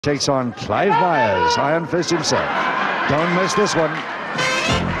Takes on Clive Myers, Iron Fist himself. Don't miss this one.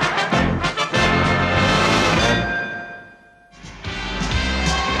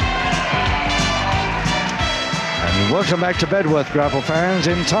 And welcome back to Bedworth, grapple fans,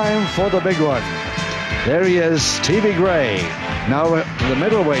 in time for the big one. There he is, Stevie Gray. Now the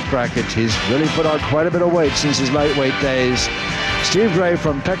middleweight bracket, he's really put on quite a bit of weight since his lightweight days. Steve Gray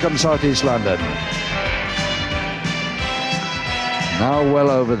from Peckham, Southeast London. Now well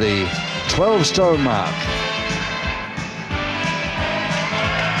over the 12-stone mark.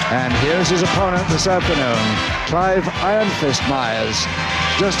 And here's his opponent this afternoon, Clive Iron Fist Myers,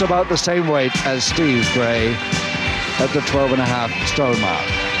 just about the same weight as Steve Gray at the 12.5 stone mark.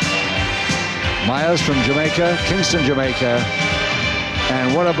 Myers from Jamaica, Kingston, Jamaica.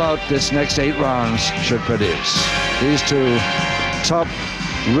 And what about this next 8 rounds should produce? These two top,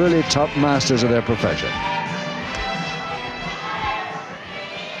 really top masters of their profession.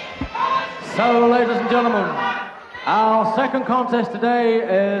 So, ladies and gentlemen, our second contest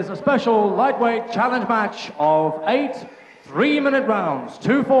today is a special lightweight challenge match of 8 3-minute rounds.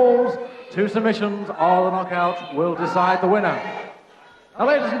 2 falls, 2 submissions, or the knockout will decide the winner. Now,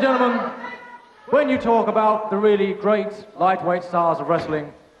 ladies and gentlemen, when you talk about the really great lightweight stars of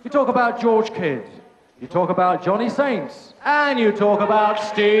wrestling, you talk about George Kidd, you talk about Johnny Saints, and you talk about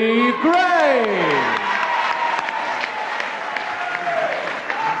Steve Gray.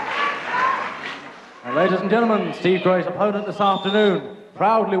 Ladies and gentlemen, Steve Gray's opponent this afternoon,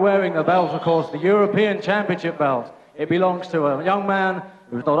 proudly wearing the belt, of course, the European Championship belt. It belongs to a young man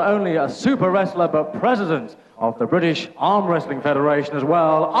who's not only a super wrestler, but president of the British Arm Wrestling Federation as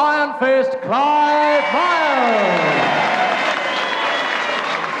well, Iron Fist Clive Myers.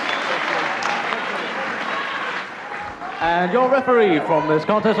 And your referee from this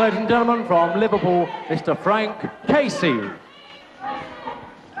contest, ladies and gentlemen, from Liverpool, Mr. Frank Casey.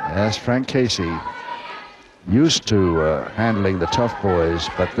 Yes, Frank Casey. Used to handling the tough boys,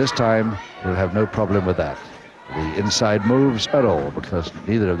 but this time he'll have no problem with that. The inside moves at all, because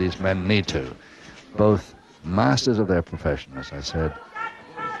neither of these men need to. Both masters of their profession, as I said,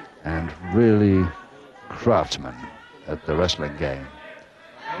 and really craftsmen at the wrestling game.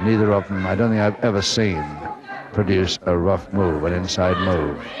 Neither of them, I don't think I've ever seen produce a rough move, an inside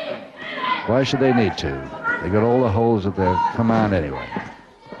move. Why should they need to? They got all the holes at their command anyway.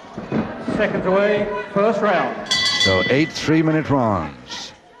 Seconds away, first round. So 8 3-minute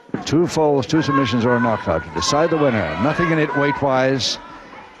rounds. 2 falls, 2 submissions, or a knockout to decide the winner. Nothing in it weight-wise.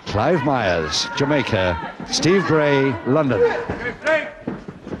 Clive Myers, Jamaica. Steve Gray, London.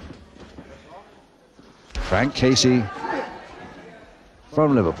 Frank Casey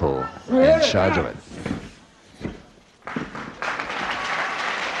from Liverpool in charge of it.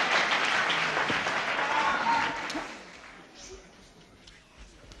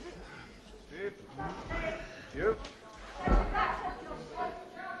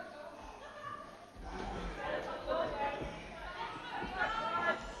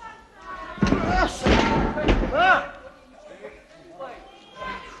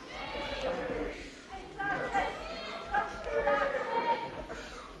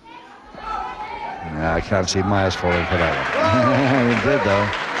 I can't see Myers falling for that one. He did, though.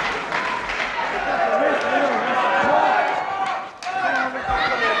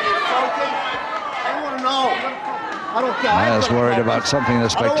 Myers worried about something the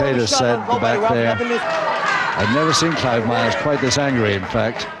spectators said back there. I've never seen Clive Myers quite this angry, in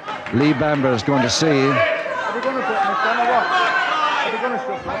fact. Lee Bamber is going to see.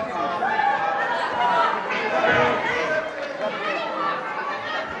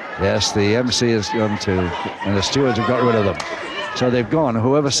 Yes, the MC is going to, and the stewards have got rid of them. So they've gone.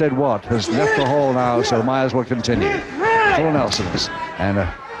 Whoever said what has left the hall now, so Myers will continue. Full Nelsons and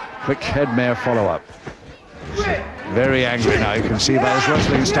a quick headmare follow-up. Very angry now. You can see by his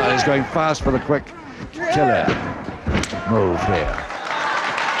wrestling style, he's going fast for the quick killer move here.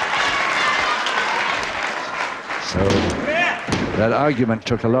 So that argument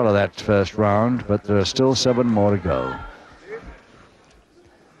took a lot of that first round, but there are still 7 more to go.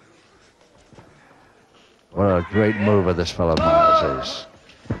 What a great mover this fellow Myers is.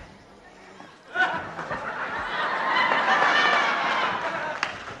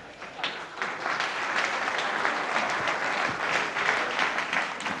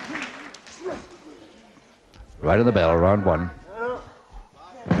 Right on the bell, round 1.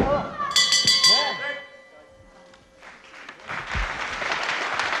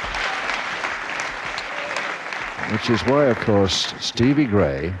 Which is why, of course, Stevie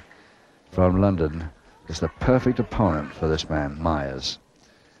Gray from London is the perfect opponent for this man, Myers.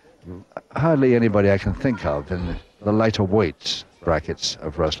 Hardly anybody I can think of in the lighter weights brackets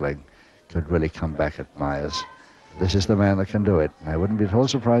of wrestling could really come back at Myers. This is the man that can do it. I wouldn't be at all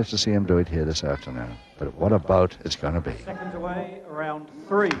surprised to see him do it here this afternoon. But what a bout it's going to be. Seconds away, round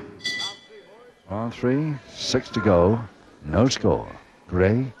 3. Round 3, 6 to go, no score.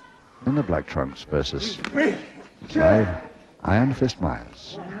 Gray in the black trunks versus Clive Ironfist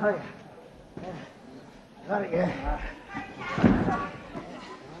Myers.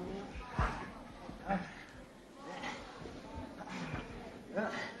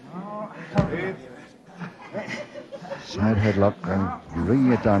 Side headlock and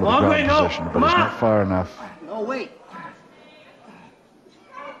bringing it down to the ground position, but it's not far enough. No, wait.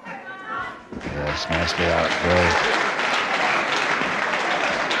 Yes, nicely out, Gray.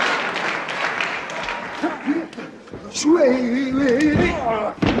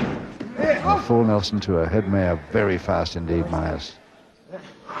 A full Nelson to a head mare, very fast indeed, Myers.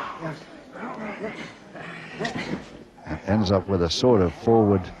 And ends up with a sort of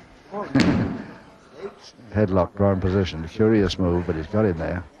forward headlock drawn position. Curious move, but he's got him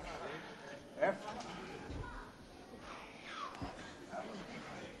there.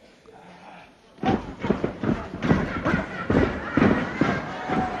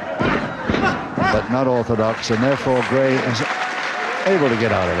 But not orthodox, and therefore Gray is able to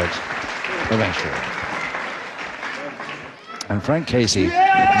get out of it eventually. And Frank Casey,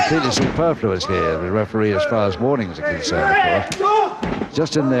 completely superfluous here, the referee as far as warnings are concerned, of course.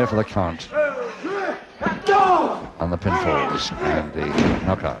 Just in there for the count on the pinfalls and the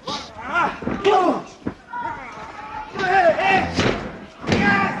knockouts.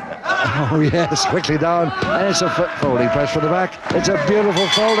 Oh yes, quickly down, and it's a foot folding press from the back. It's a beautiful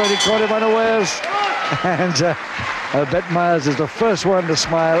fold, and he caught him unawares. And I bet Myers is the first one to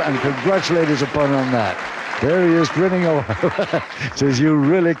smile and congratulate his opponent on that. There he is, grinning all over. Says, you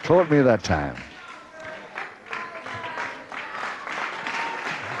really caught me that time.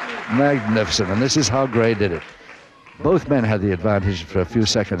 Magnificent, and this is how Gray did it. Both men had the advantage for a few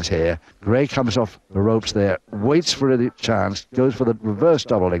seconds here. Gray comes off the ropes there, waits for a chance, goes for the reverse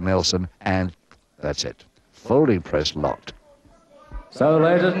doubling Nelson, and that's it. Folding press locked. So,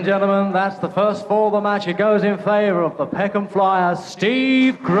 ladies and gentlemen, that's the first fall of the match. It goes in favor of the Peckham Flyer,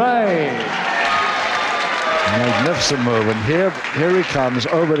 Steve Gray. Magnificent move, and here he comes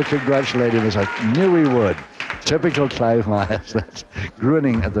over to congratulate him, as I knew he would. Typical Clive Myers, that's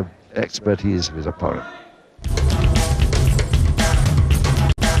grinning at the expertise of his opponent.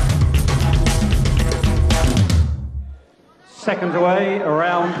 Seconds away,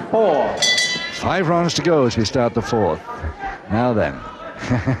 round 4. 5 rounds to go as we start the 4th. Now then,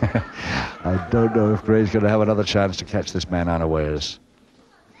 I don't know if Gray's going to have another chance to catch this man unawares.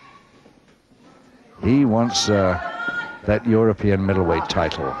 He wants that European middleweight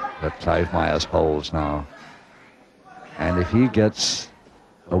title that Clive Myers holds now. And if he gets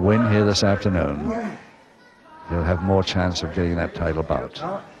a win here this afternoon, he'll have more chance of getting that title bout.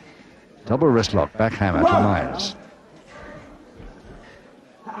 Double wrist lock, back hammer to Myers.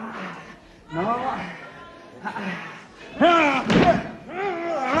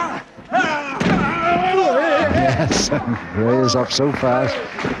 Yes, Gray is up so fast.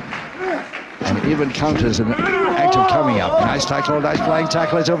 And even counters in the act of coming up. Nice tackle, nice flying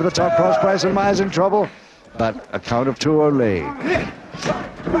tackle. It's over the top, cross press, and Myers in trouble. But a count of 2 only.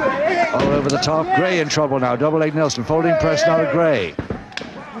 All over the top, Gray in trouble now. Double leg Nelson, folding press now to Gray.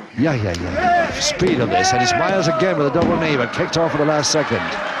 Yeah. Speed of this, and it's Myers again with a double knee, but kicked off at the last second.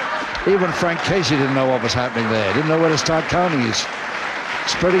 Even Frank Casey didn't know what was happening there. Didn't know where to start counting. He's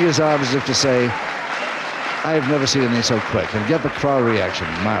spreading his arms as if to say, I've never seen anything so quick. And get the crowd reaction,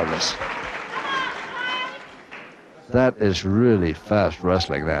 marvelous. That is really fast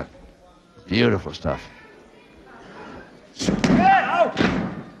wrestling, that. Beautiful stuff.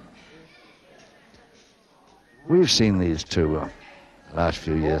 We've seen these two last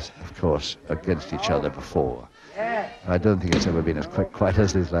few years, of course, against each other before. I don't think it's ever been as quick quite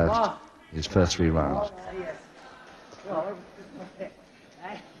as these first 3 rounds.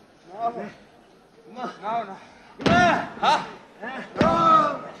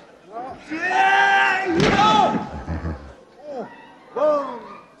 One,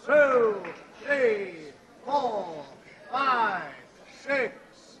 two, three, 4, 5, 6,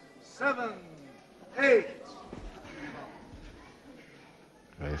 7, 8.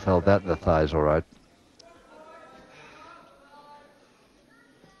 He felt that in the thighs all right.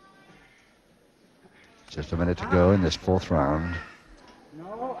 Just a minute to go in this 4th round.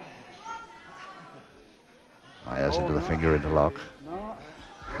 Myers into the finger interlock.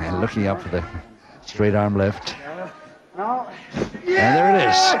 And looking up for the straight arm lift. And there it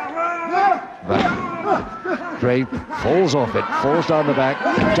is. But Gray falls off it, falls down the back.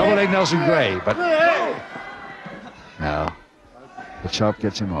 Double leg Nelson Gray, but now the chop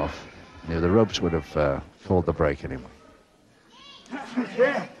gets him off. You know, the ropes would have called the break anyway.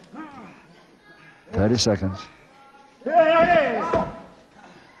 30 seconds. That's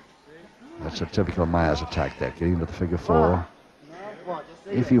a typical Myers attack there, getting to the figure 4,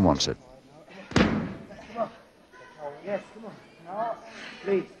 if he wants it. Yes, come on. No,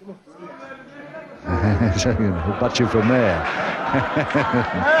 please, come on. He'll butt you from there.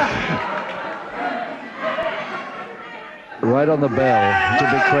 Right on the bell, to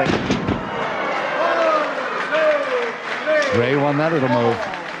be quick. Gray won that little move.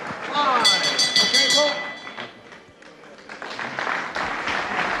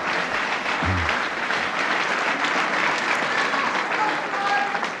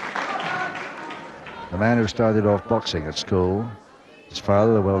 The man who started off boxing at school, his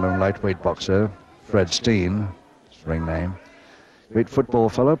father, the well-known lightweight boxer, Fred Steen, his ring name. Great football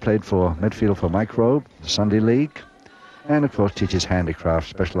fellow, played for midfield for Microbe, the Sunday League, and of course teaches handicraft,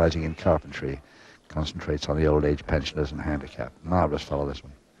 specializing in carpentry. Concentrates on the old age pensioners and handicap. Marvelous fellow, this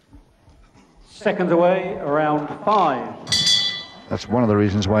one. Seconds away, around 5. That's one of the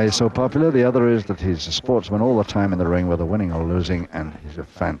reasons why he's so popular. The other is that he's a sportsman all the time in the ring, whether winning or losing, and he's a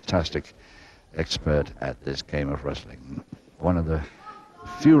fantastic expert at this game of wrestling. One of the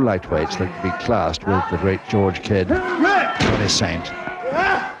few lightweights that can be classed with the great George Kidd, Johnny Saint.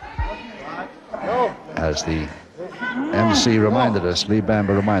 As the MC reminded us, Lee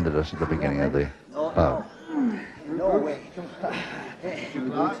Bamber reminded us at the beginning of the bout. No way.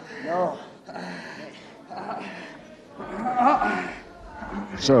 No.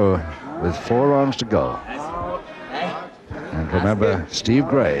 So, with 4 rounds to go. And remember, Steve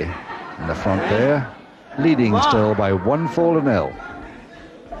Gray in the front there, leading still by 1-0.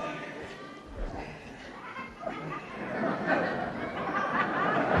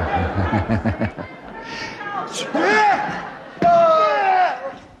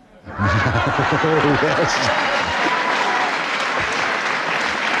 Yes.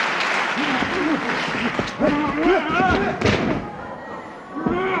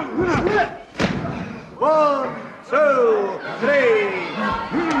 One, two, three.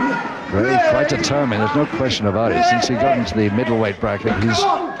 Gray quite determined, there's no question about it. Since he got into the middleweight bracket, he's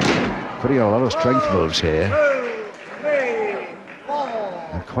putting a lot of strength moves here. 2, 3, 4.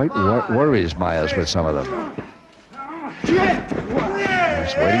 And quite worries Myers with some of them.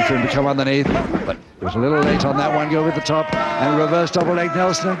 Just waiting for him to come underneath, but it was a little late on that one. Go with the top and reverse double leg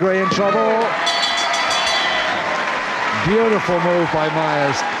Nelson, and Gray in trouble. Beautiful move by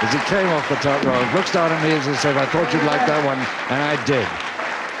Myers as he came off the top rope. Looks down at me as he said, I thought you'd like that one, and I did.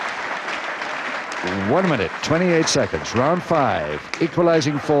 1 minute, 28 seconds, round 5,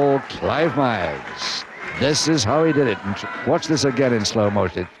 equalizing fall, Clive Myers. This is how he did it. And watch this again in slow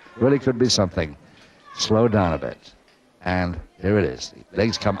motion. It really could be something. Slow down a bit. And here it is. The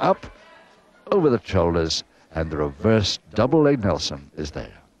legs come up, over the shoulders, and the reverse double leg Nelson is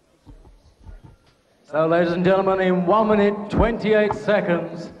there. So, ladies and gentlemen, in 1 minute, 28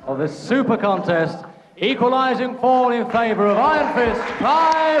 seconds of this super contest, equalizing fall in favor of Ironfist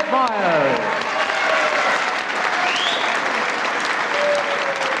Clive Myers.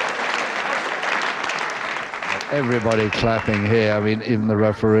 Everybody clapping here. I mean, even the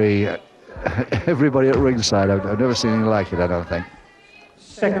referee, everybody at ringside. I've never seen anything like it, I don't think.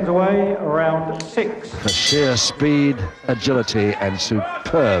 Seconds away, around 6. The sheer speed, agility, and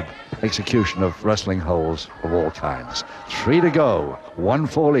superb execution of wrestling holds of all kinds. 3 to go, 1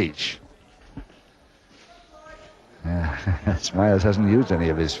 fall each. Myers hasn't used any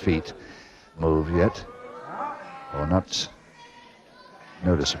of his feet move yet, or not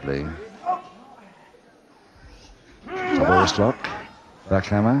noticeably. Double wrist lock,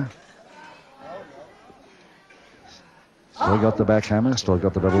 backhammer. Still got the backhammer, still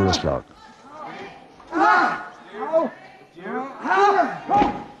got the double wrist lock.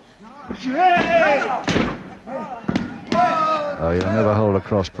 Oh, you'll never hold a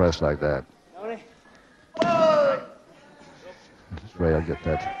cross press like that. This way I'll get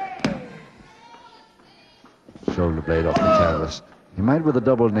that shoulder blade off the canvas. He might with a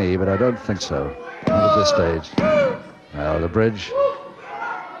double knee, but I don't think so. Not at this stage. Now the bridge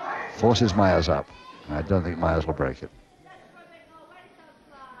forces Myers up. I don't think Myers will break it.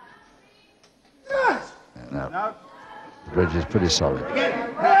 No. The bridge is pretty solid.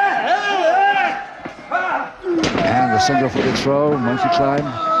 And the single-footed throw, monkey climb.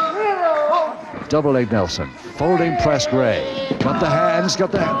 Double leg Nelson. Folding press Gray. Got the hands,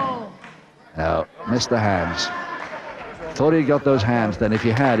 Now, missed the hands. Thought he got those hands, then if he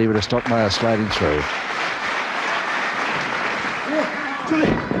had, he would have stopped Myers sliding through.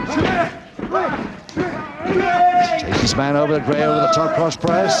 Takes his man over, Gray over the top cross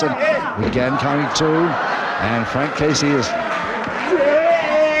press, and again counting 2. And Frank Casey is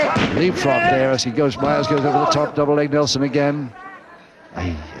leapfrog there as he goes. Myers goes over the top, double leg Nelson again.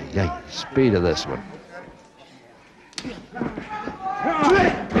 Ay, ay, ay, speed of this one.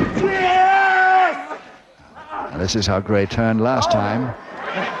 And this is how Gray turned last time.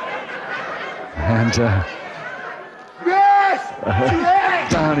 And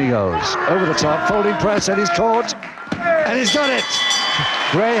down he goes, over the top, folding press, and he's caught, and he's got it.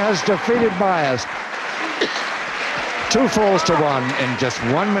 Gray has defeated Myers. 2 falls to 1 in just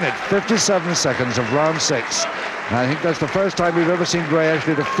 1 minute, 57 seconds of round 6. And I think that's the first time we've ever seen Gray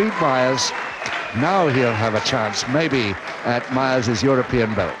actually defeat Myers. Now he'll have a chance, maybe, at Myers'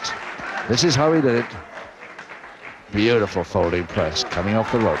 European belt. This is how he did it. Beautiful folding press coming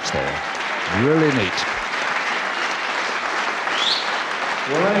off the ropes there. Really neat.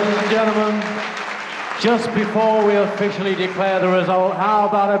 Well, ladies and gentlemen, just before we officially declare the result, how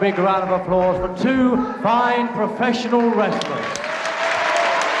about a big round of applause for 2 fine professional wrestlers.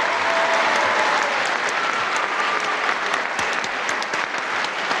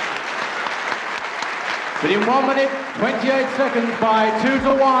 But in 1 minute, 28 seconds by 2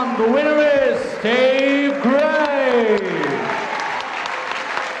 to 1, the winner is Steve Gray.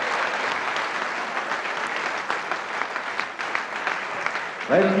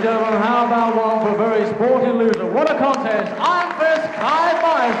 Ladies and gentlemen, how about one for a very sporty loser? What a contest! Ironfist Clive,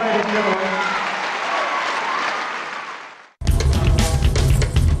 ladies and gentlemen.